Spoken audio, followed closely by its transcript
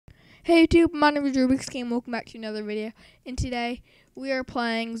Hey YouTube, my name is Rubik's Game. Welcome back to another video. And today we are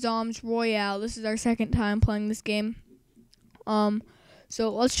playing Zombs Royale. This is our second time playing this game. So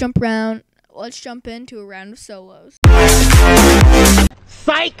let's jump into a round of solos.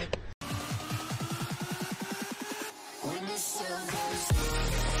 Psych!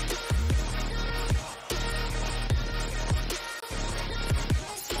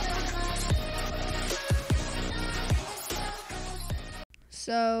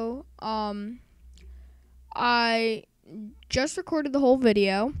 So, I just recorded the whole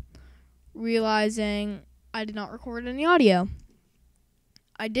video, realizing I did not record any audio.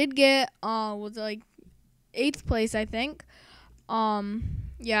 I did get, was like 8th place, I think.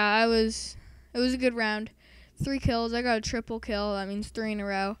 Yeah, it was a good round. 3 kills. I got a triple kill. That means 3 in a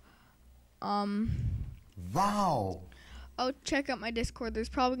row. Wow. Oh, check out my Discord. There's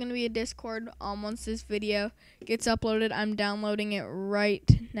probably going to be a Discord once this video gets uploaded. I'm downloading it right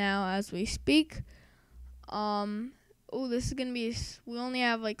now as we speak. Oh, this is going to be, we only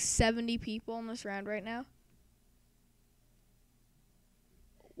have like 70 people in this round right now.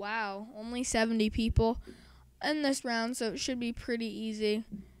 Wow, only 70 people in this round, so it should be pretty easy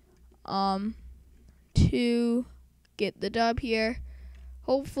to get the dub here.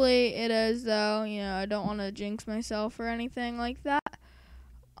 Hopefully it is, though. You know, I don't want to jinx myself or anything like that.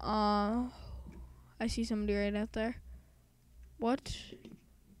 I see somebody right out there. What?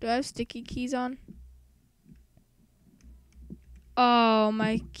 Do I have sticky keys on? Oh,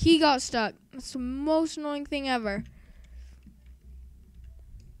 my key got stuck. That's the most annoying thing ever.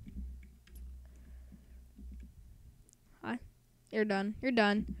 Hi. You're done. You're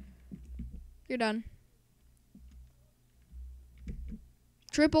done. You're done.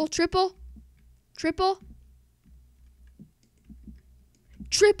 Triple, triple, triple,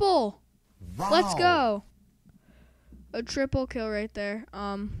 triple. Wow. Let's go. A triple kill right there.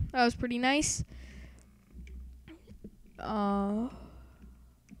 That was pretty nice. Oh,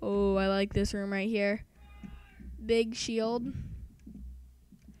 I like this room right here. Big shield.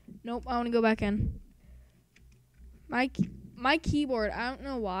 Nope, I want to go back in. My keyboard, I don't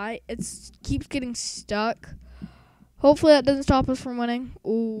know why, it keeps getting stuck. Hopefully that doesn't stop us from winning.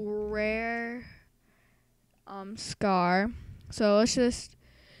 Ooh, rare scar. So let's just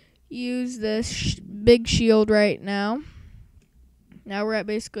use this big shield right now. Now we're at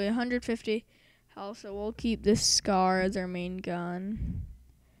basically 150 health, so we'll keep this scar as our main gun.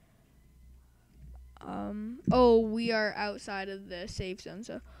 Oh, we are outside of the safe zone,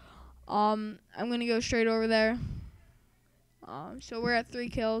 so I'm gonna go straight over there. So we're at 3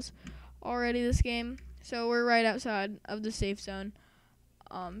 kills already this game. So we're right outside of the safe zone.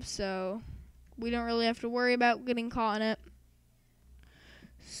 So we don't really have to worry about getting caught in it.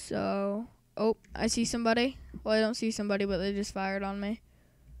 So, oh, I see somebody. Well, I don't see somebody, but they just fired on me.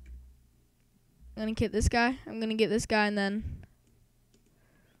 I'm going to get this guy. I'm going to get this guy and then...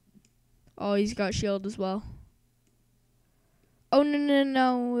 Oh, he's got shield as well. Oh,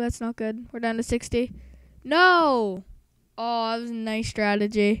 no. That's not good. We're down to 60. No! Oh, that was a nice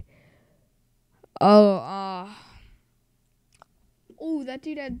strategy. Oh, that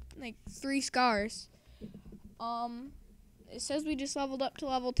dude had like 3 scars. It says we just leveled up to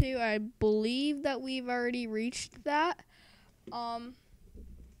level 2. I believe that we've already reached that.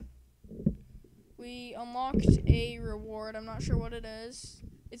 We unlocked a reward. I'm not sure what it is.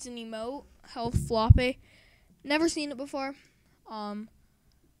 It's an emote, health floppy. Never seen it before.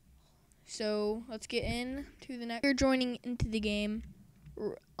 So let's get into the next. We're joining into the game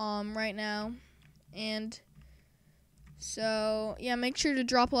right now. And so, yeah, make sure to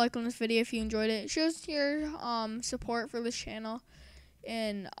drop a like on this video if you enjoyed it. It shows your support for this channel.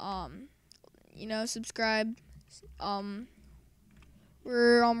 And, you know, subscribe.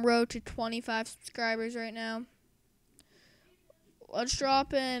 We're on road to 25 subscribers right now. Let's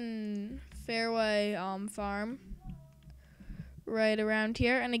drop in Fairway Farm right around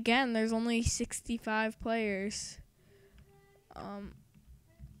here. And, again, there's only 65 players.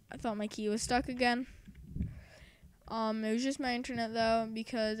 I thought my key was stuck again. It was just my internet, though,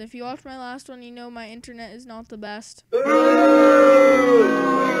 because if you watched my last one, you know my internet is not the best.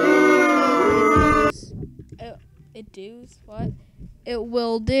 It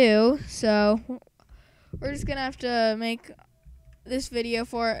will do, so we're just going to have to make this video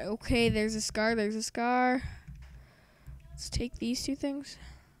for it. Okay, there's a scar, Let's take these 2 things.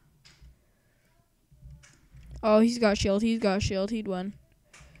 Oh, he's got shield, he'd win.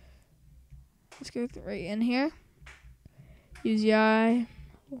 Let's go right in here. Use the eye.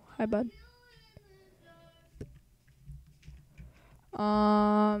 Oh, hi, bud.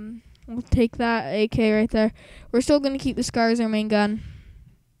 We'll take that AK right there. We're still going to keep the scar as our main gun.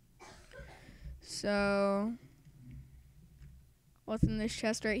 So what's in this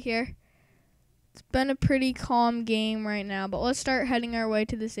chest right here? It's been a pretty calm game right now, but let's start heading our way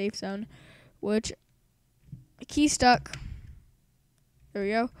to the safe zone, which key stuck. There we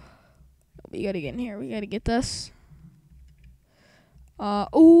go. We gotta get in here. We gotta get this.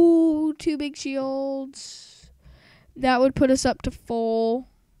 Ooh, 2 big shields. That would put us up to full.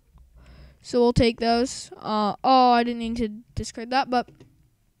 So we'll take those. Oh, I didn't need to discard that, but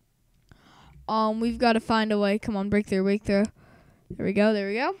we've got to find a way. Come on, breakthrough, breakthrough. There we go, there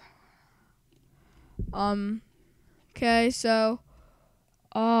we go. Okay, so,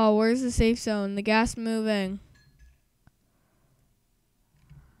 where's the safe zone? The gas moving.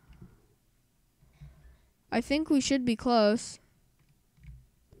 I think we should be close.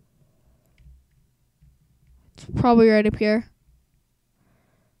 It's probably right up here.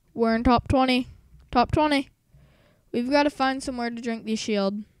 We're in top 20. Top 20. We've got to find somewhere to drink the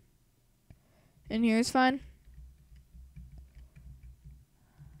shield. And here's fine.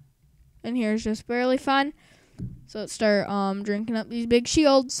 And here's just barely fine. So let's start drinking up these big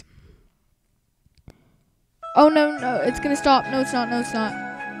shields. Oh, no, no. It's going to stop. No, it's not. No, it's not.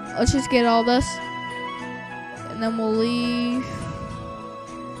 Let's just get all this. And then we'll leave.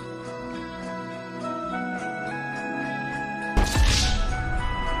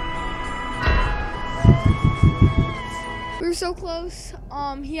 We were so close.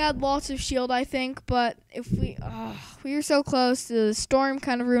 He had lots of shield, I think, but if we were so close. The storm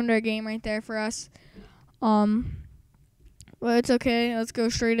kind of ruined our game right there for us. But it's okay. Let's go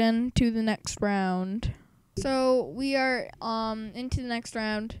straight into the next round. So we are into the next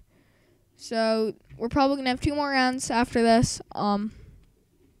round. So we're probably gonna have 2 more rounds after this. Never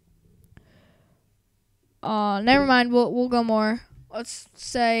mind. We'll go more. Let's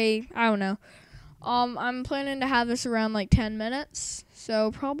say, I don't know. I'm planning to have this around like 10 minutes, so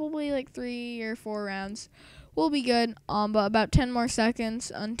probably like 3 or 4 rounds will be good. But about 10 more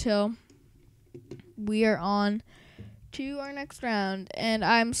seconds until we are on to our next round, and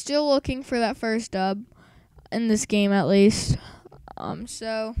I'm still looking for that first dub in this game at least.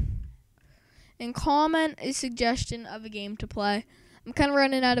 So, and comment a suggestion of a game to play. I'm kind of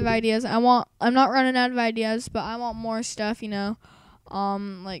running out of ideas. I'm not running out of ideas, but I want more stuff, you know.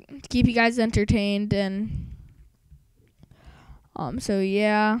 Like to keep you guys entertained, and so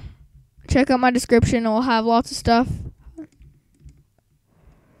yeah, check out my description. It will have lots of stuff.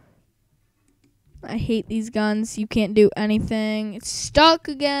 I hate these guns. You can't do anything. It's stuck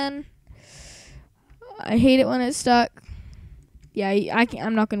again. I hate it when it's stuck. Yeah,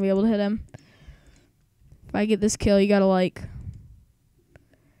 I'm not gonna be able to hit him. If I get this kill, you gotta like.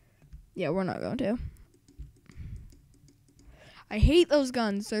 Yeah, we're not going to. I hate those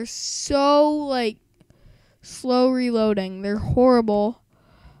guns. They're so, like, slow reloading. They're horrible.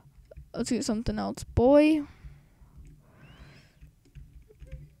 Let's get something else, boy.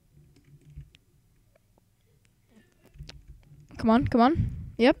 Come on, come on.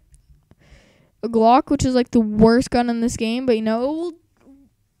 Yep. A Glock, which is, like, the worst gun in this game. But, you know,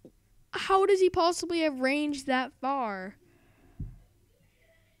 how does he possibly have range that far?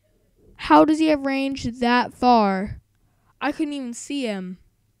 How does he have range that far? I couldn't even see him.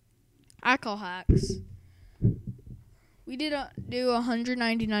 I call hacks. We did do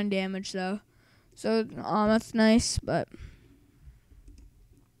 199 damage though, so that's nice. But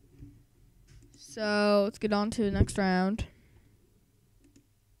so let's get on to the next round.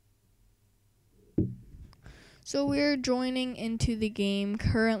 So we're joining into the game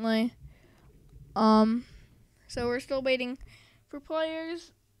currently. So we're still waiting for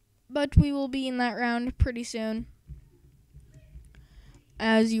players, but we will be in that round pretty soon.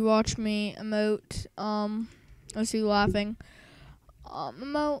 As you watch me emote, I see you laughing,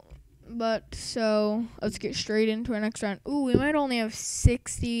 emote, but so let's get straight into our next round. Ooh, we might only have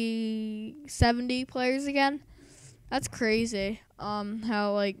 60, 70 players again. That's crazy.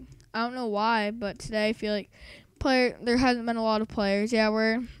 How, like, I don't know why, but today I feel like there hasn't been a lot of players. Yeah,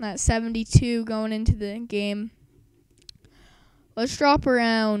 we're at 72 going into the game. Let's drop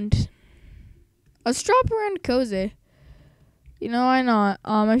around. Let's drop around Cozy. You know, why not?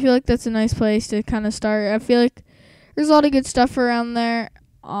 I feel like that's a nice place to kind of start. I feel like there's a lot of good stuff around there.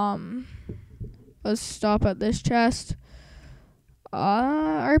 Let's stop at this chest.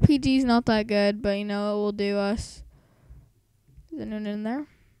 RPG's not that good, but you know, it will do us. Is anyone in there?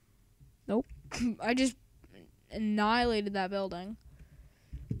 Nope. I just annihilated that building.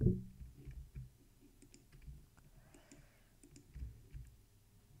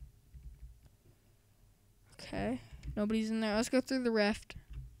 Okay. Nobody's in there. Let's go through the rift.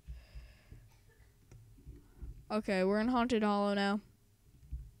 Okay, we're in Haunted Hollow now.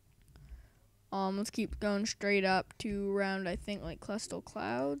 Let's keep going straight up to around, I think, like Cluster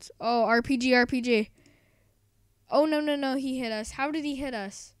Clouds. Oh, RPG. Oh, no, he hit us. How did he hit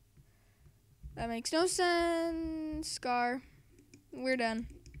us? That makes no sense. Scar. We're done.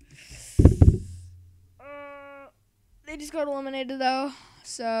 They just got eliminated, though.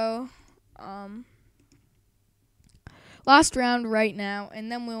 So, last round right now,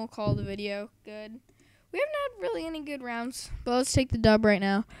 and then we'll call the video good. We haven't had really any good rounds, but let's take the dub right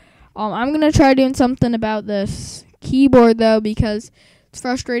now. I'm going to try doing something about this keyboard, though, because it's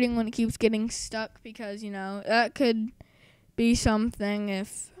frustrating when it keeps getting stuck, because, that could be something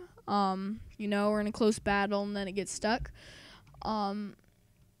if, we're in a close battle and then it gets stuck.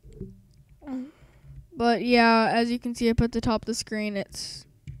 But, yeah, as you can see up at the top of the screen, my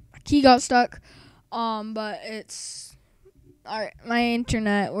key got stuck, but it's, alright, my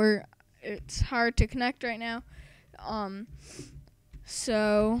internet, it's hard to connect right now.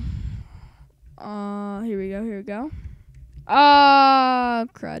 So, here we go.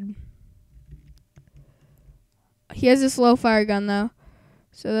 Crud. He has a slow fire gun, though,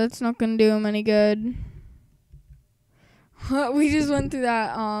 so that's not going to do him any good. We just went through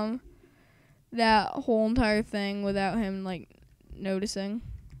that whole entire thing without him, noticing.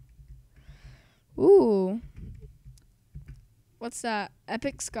 Ooh. What's that?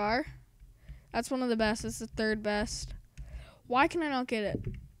 Epic Scar? That's one of the best. It's the third best. Why can I not get it?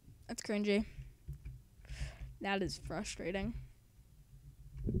 That's cringy. That is frustrating.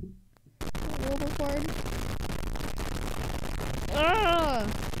 Overboard.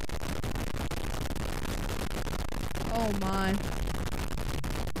 Oh my.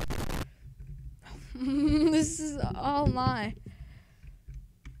 This is all my.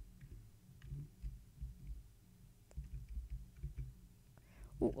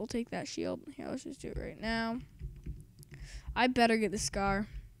 We'll take that shield. Here, let's just do it right now. I better get the Scar.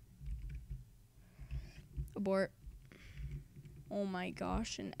 Abort. Oh my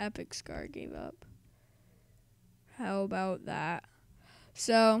gosh, an epic Scar gave up. How about that?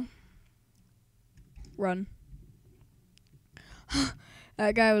 So, run.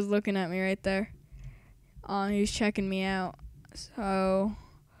 That guy was looking at me right there. He was checking me out. So,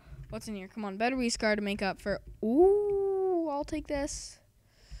 what's in here? Come on, better be Scar to make up for. Ooh, I'll take this.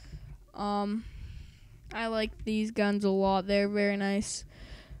 I like these guns a lot. They're very nice.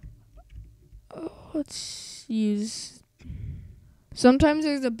 Let's use. Sometimes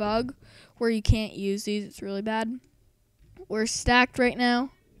there's a bug where you can't use these. It's really bad. We're stacked right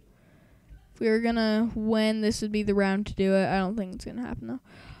now. If we were gonna win, this would be the round to do it. I don't think it's gonna happen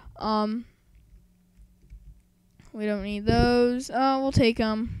though. We don't need those. We'll take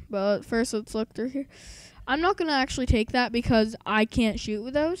them. But first, let's look through here. I'm not gonna actually take that because I can't shoot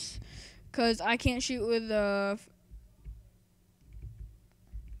with those. Because I can't shoot with the.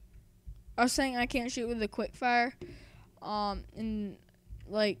 I was saying I can't shoot with the quick fire. And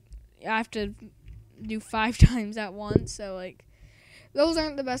I have to do 5 times at once. So those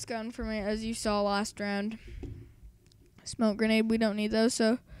aren't the best gun for me, as you saw last round. Smoke grenade, we don't need those.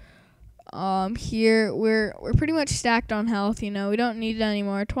 So here we're pretty much stacked on health. We don't need it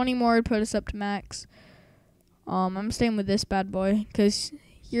anymore. 20 more would put us up to max. I'm staying with this bad boy because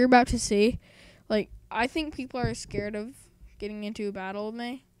you're about to see. I think people are scared of getting into a battle with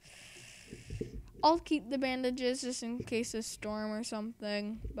me. I'll keep the bandages just in case of storm or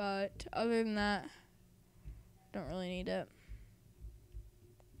something, but other than that, don't really need it.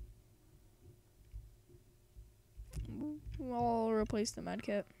 I'll replace the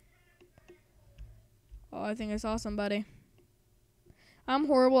medkit. Oh, I think I saw somebody. I'm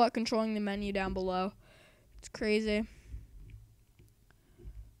horrible at controlling the menu down below. It's crazy.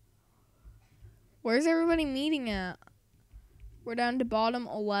 Where's everybody meeting at? We're down to bottom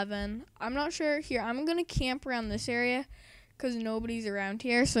 11. I'm not sure here. I'm going to camp around this area because nobody's around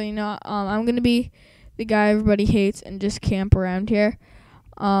here. So, I'm going to be the guy everybody hates and just camp around here.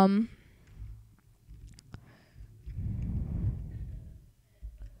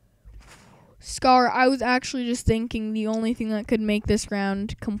 Scar, I was actually just thinking the only thing that could make this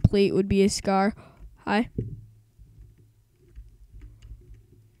round complete would be a Scar. Hi.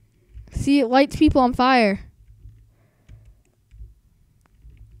 See, it lights people on fire.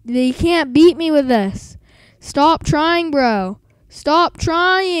 They can't beat me with this. Stop trying, bro. Stop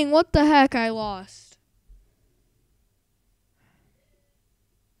trying. What the heck? I lost.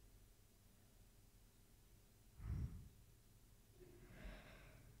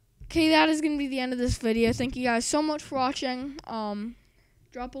 Okay, that is going to be the end of this video. Thank you guys so much for watching.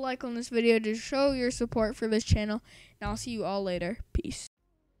 Drop a like on this video to show your support for this channel. And I'll see you all later. Peace.